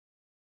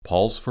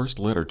Paul's first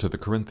letter to the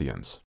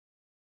Corinthians.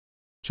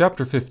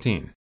 Chapter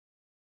 15.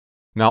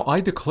 Now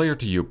I declare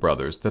to you,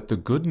 brothers, that the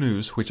good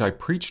news which I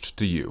preached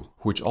to you,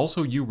 which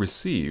also you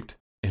received,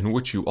 in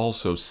which you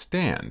also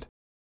stand,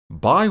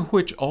 by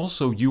which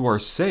also you are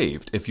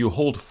saved, if you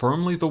hold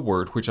firmly the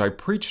word which I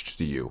preached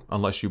to you,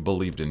 unless you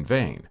believed in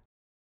vain.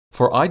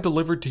 For I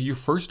delivered to you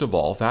first of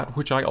all that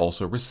which I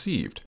also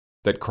received,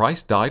 that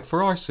Christ died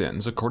for our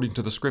sins according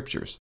to the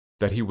Scriptures,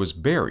 that he was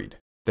buried,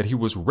 that he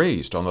was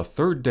raised on the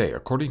third day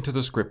according to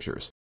the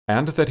Scriptures,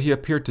 and that he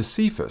appeared to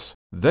Cephas,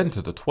 then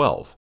to the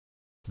 12.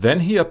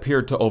 Then he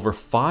appeared to over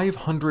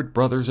 500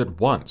 brothers at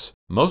once,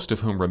 most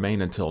of whom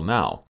remain until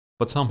now,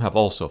 but some have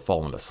also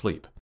fallen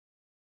asleep.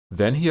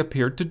 Then he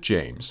appeared to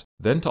James,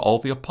 then to all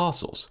the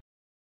apostles.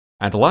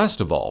 And last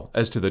of all,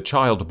 as to the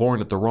child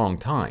born at the wrong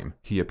time,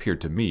 he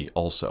appeared to me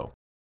also.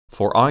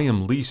 For I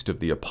am least of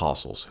the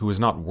apostles, who is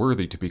not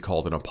worthy to be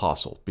called an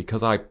apostle,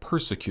 because I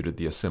persecuted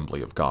the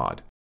assembly of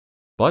God.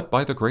 But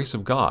by the grace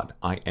of God,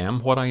 I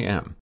am what I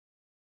am.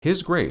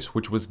 His grace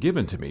which was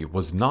given to me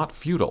was not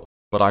futile,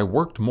 but I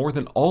worked more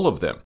than all of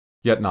them,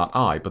 yet not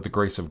I, but the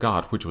grace of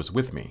God which was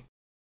with me.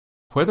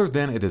 Whether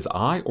then it is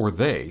I or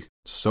they,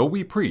 so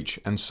we preach,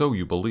 and so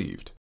you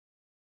believed.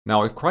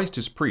 Now if Christ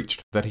is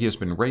preached that he has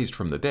been raised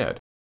from the dead,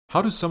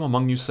 how do some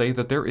among you say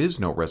that there is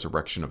no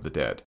resurrection of the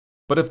dead?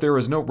 But if there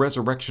is no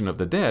resurrection of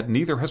the dead,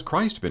 neither has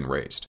Christ been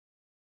raised.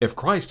 If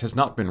Christ has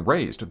not been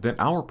raised, then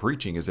our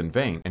preaching is in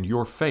vain, and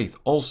your faith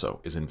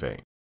also is in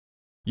vain.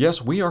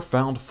 Yes, we are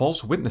found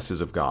false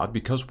witnesses of God,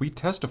 because we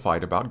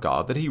testified about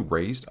God that he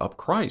raised up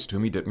Christ,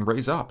 whom he didn't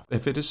raise up,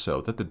 if it is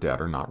so that the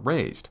dead are not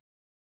raised.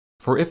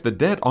 For if the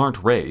dead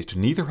aren't raised,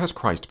 neither has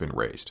Christ been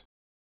raised.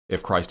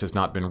 If Christ has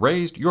not been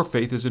raised, your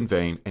faith is in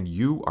vain, and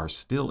you are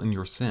still in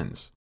your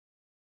sins.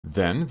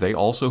 Then they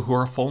also who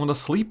are fallen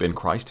asleep in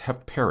Christ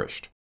have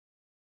perished.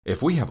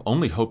 If we have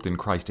only hoped in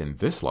Christ in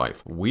this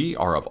life, we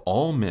are of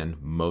all men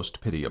most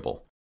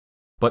pitiable.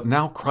 But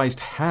now Christ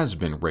has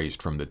been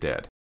raised from the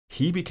dead.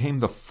 He became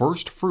the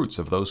first fruits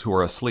of those who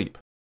are asleep.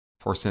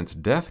 For since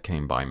death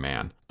came by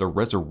man, the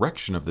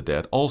resurrection of the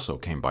dead also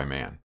came by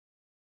man.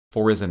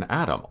 For as in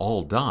Adam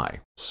all die,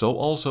 so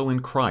also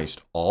in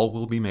Christ all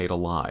will be made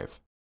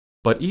alive.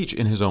 But each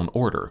in his own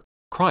order,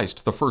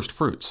 Christ the first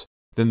fruits,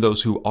 then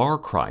those who are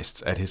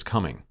Christ's at his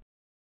coming.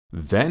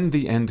 Then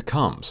the end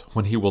comes,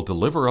 when he will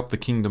deliver up the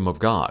kingdom of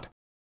God,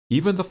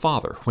 even the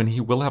Father, when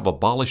he will have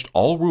abolished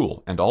all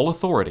rule and all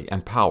authority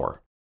and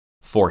power.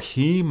 For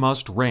he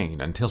must reign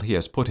until he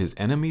has put his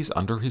enemies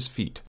under his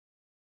feet.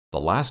 The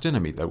last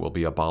enemy that will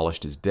be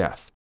abolished is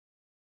death.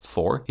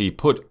 For he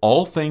put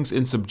all things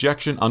in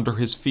subjection under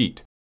his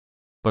feet.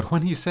 But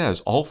when he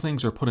says all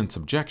things are put in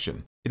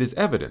subjection, it is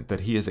evident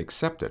that he is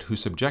accepted who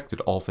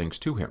subjected all things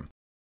to him.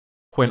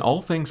 When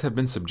all things have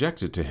been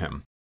subjected to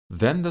him,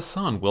 then the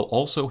Son will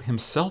also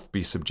himself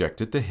be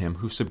subjected to him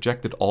who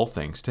subjected all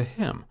things to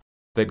him,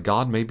 that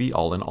God may be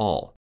all in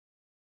all.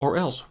 Or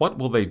else what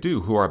will they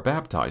do who are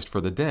baptized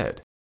for the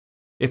dead?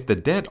 If the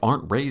dead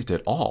aren't raised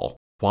at all,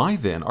 why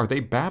then are they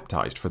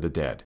baptized for the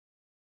dead?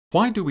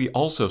 Why do we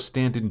also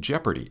stand in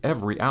jeopardy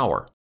every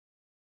hour?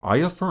 I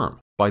affirm,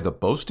 by the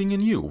boasting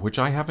in you which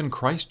I have in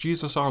Christ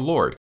Jesus our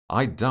Lord,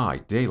 I die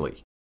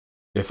daily.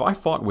 If I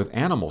fought with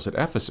animals at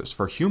Ephesus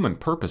for human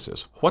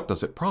purposes, what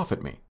does it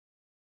profit me?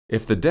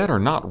 If the dead are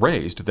not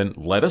raised, then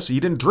let us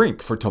eat and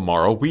drink, for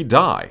tomorrow we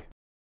die.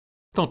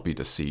 Don't be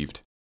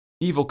deceived.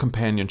 Evil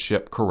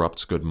companionship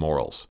corrupts good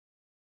morals.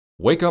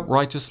 Wake up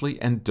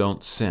righteously and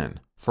don't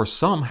sin, for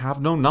some have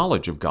no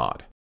knowledge of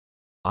God.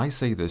 I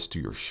say this to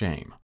your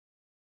shame.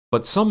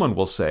 But someone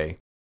will say,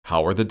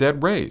 how are the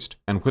dead raised,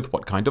 and with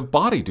what kind of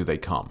body do they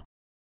come?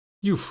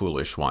 You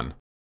foolish one,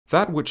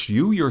 that which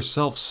you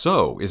yourself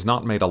sow is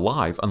not made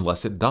alive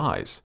unless it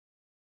dies.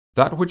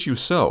 That which you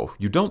sow,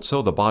 you don't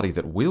sow the body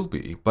that will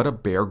be, but a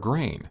bare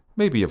grain,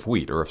 maybe of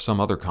wheat or of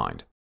some other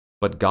kind.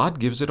 But God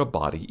gives it a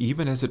body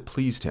even as it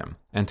pleased him,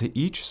 and to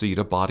each seed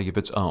a body of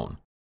its own.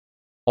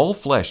 All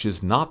flesh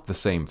is not the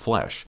same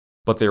flesh,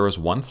 but there is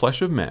one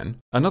flesh of men,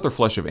 another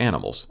flesh of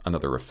animals,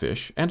 another of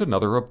fish, and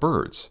another of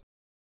birds.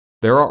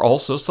 There are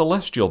also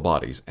celestial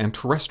bodies and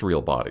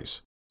terrestrial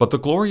bodies, but the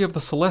glory of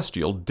the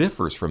celestial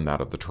differs from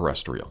that of the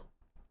terrestrial.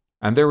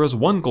 And there is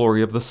one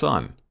glory of the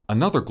sun,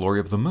 another glory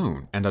of the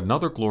moon, and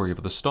another glory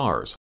of the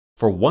stars,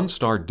 for one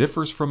star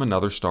differs from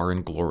another star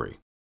in glory.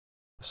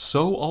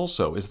 So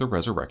also is the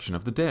resurrection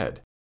of the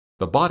dead.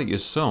 The body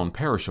is sown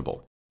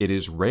perishable, it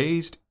is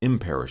raised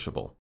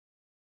imperishable.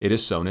 It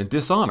is sown in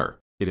dishonor,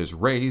 it is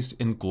raised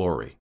in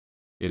glory.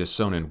 It is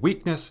sown in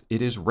weakness,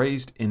 it is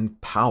raised in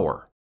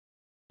power.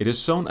 It is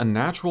sown a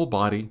natural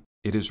body,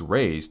 it is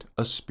raised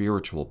a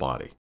spiritual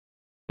body.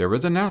 There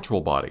is a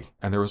natural body,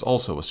 and there is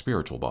also a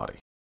spiritual body.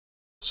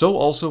 So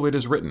also it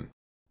is written,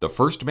 the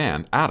first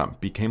man, Adam,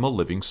 became a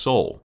living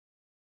soul.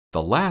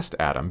 The last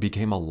Adam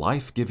became a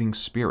life-giving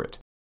spirit.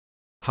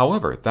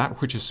 However,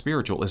 that which is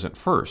spiritual isn't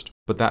first,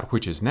 but that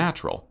which is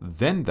natural,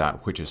 then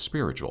that which is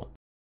spiritual.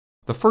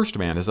 The first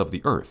man is of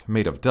the earth,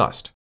 made of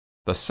dust.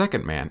 The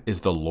second man is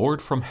the Lord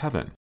from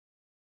heaven.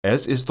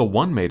 As is the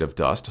one made of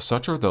dust,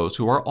 such are those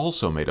who are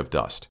also made of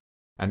dust.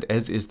 And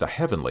as is the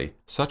heavenly,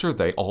 such are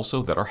they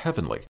also that are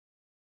heavenly.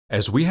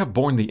 As we have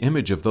borne the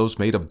image of those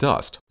made of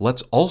dust,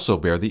 let's also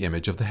bear the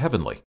image of the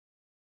heavenly.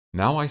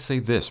 Now I say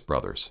this,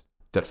 brothers,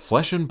 that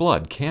flesh and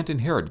blood can't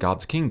inherit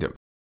God's kingdom,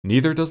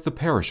 neither does the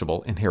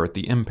perishable inherit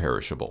the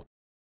imperishable.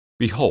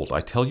 Behold,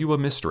 I tell you a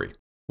mystery.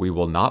 We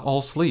will not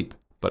all sleep,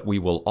 but we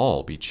will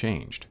all be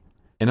changed.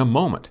 In a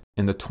moment,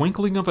 in the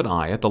twinkling of an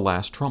eye at the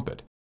last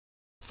trumpet.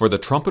 For the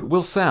trumpet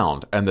will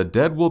sound, and the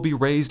dead will be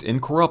raised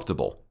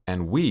incorruptible,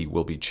 and we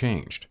will be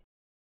changed.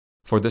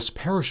 For this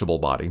perishable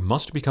body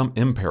must become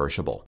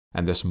imperishable,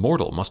 and this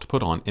mortal must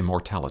put on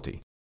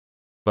immortality.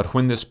 But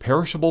when this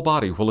perishable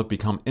body will have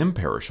become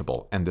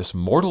imperishable, and this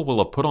mortal will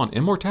have put on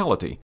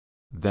immortality,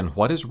 then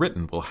what is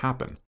written will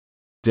happen.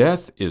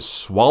 Death is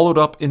swallowed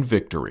up in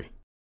victory.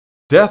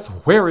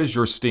 Death, where is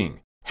your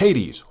sting?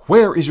 Hades,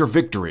 where is your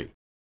victory?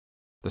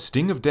 The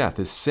sting of death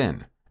is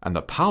sin, and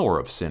the power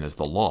of sin is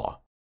the law.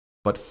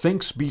 But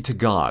thanks be to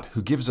God,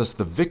 who gives us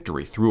the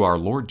victory through our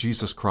Lord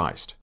Jesus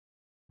Christ.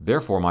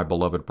 Therefore, my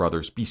beloved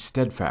brothers, be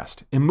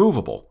steadfast,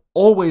 immovable,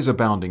 always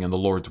abounding in the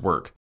Lord's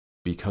work,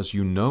 because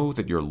you know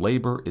that your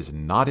labor is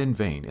not in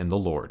vain in the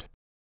Lord.